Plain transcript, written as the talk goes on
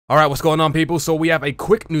Alright, what's going on, people? So we have a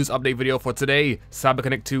quick news update video for today.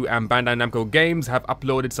 CyberConnect 2 and Bandai Namco Games have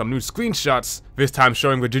uploaded some new screenshots, this time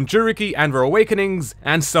showing the Jinchuriki and their awakenings,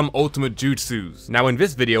 and some ultimate jutsus. Now in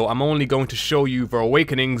this video, I'm only going to show you their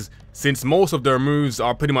awakenings, since most of their moves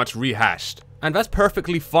are pretty much rehashed. And that's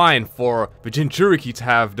perfectly fine for the Jinchuriki to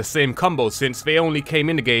have the same combo, since they only came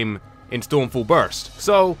in the game in Storm Full Burst.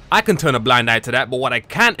 So I can turn a blind eye to that, but what I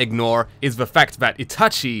can't ignore is the fact that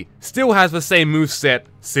Itachi still has the same moveset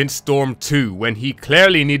since Storm 2, when he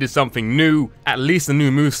clearly needed something new, at least a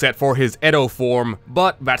new moveset for his Edo form,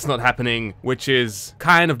 but that's not happening, which is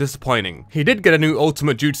kind of disappointing. He did get a new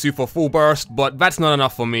ultimate jutsu for Full Burst, but that's not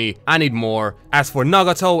enough for me. I need more. As for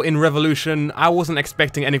Nagato in Revolution, I wasn't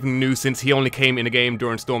expecting anything new since he only came in the game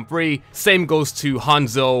during Storm 3. Same goes to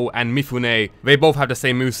Hanzo and Mifune. They both have the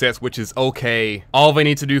same movesets, which is okay. All they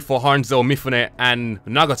need to do for Hanzo, Mifune, and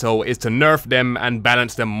Nagato is to nerf them and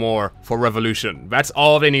balance them more for Revolution. That's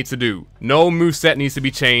all they need to do. No moveset needs to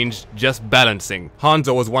be changed, just balancing.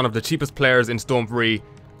 Hanzo was one of the cheapest players in Storm 3.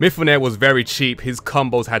 Mifune was very cheap, his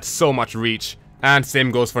combos had so much reach, and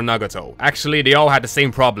same goes for Nagato. Actually, they all had the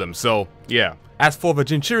same problem, so yeah. As for the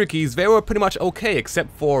Jinchurikis, they were pretty much okay, except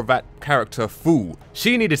for that character Fu.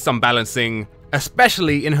 She needed some balancing.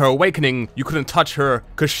 Especially in her awakening, you couldn't touch her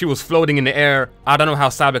because she was floating in the air. I don't know how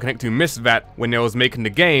CyberConnect 2 missed that when they was making the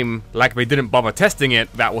game, like they didn't bother testing it.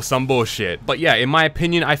 That was some bullshit. But yeah, in my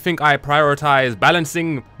opinion, I think I prioritize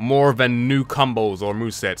balancing more than new combos or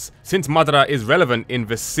movesets. Since Madara is relevant in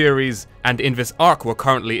this series and in this arc we're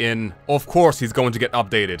currently in, of course he's going to get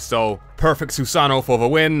updated, so perfect Susanoo for the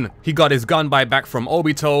win. He got his gunbai back from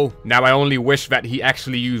Obito. Now I only wish that he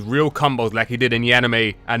actually used real combos like he did in the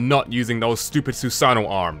anime and not using those stupid Susanoo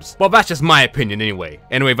arms. Well, that's just my opinion anyway.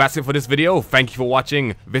 Anyway, that's it for this video. Thank you for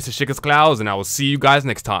watching. This is ShikasClouds, and I will see you guys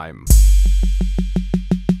next time.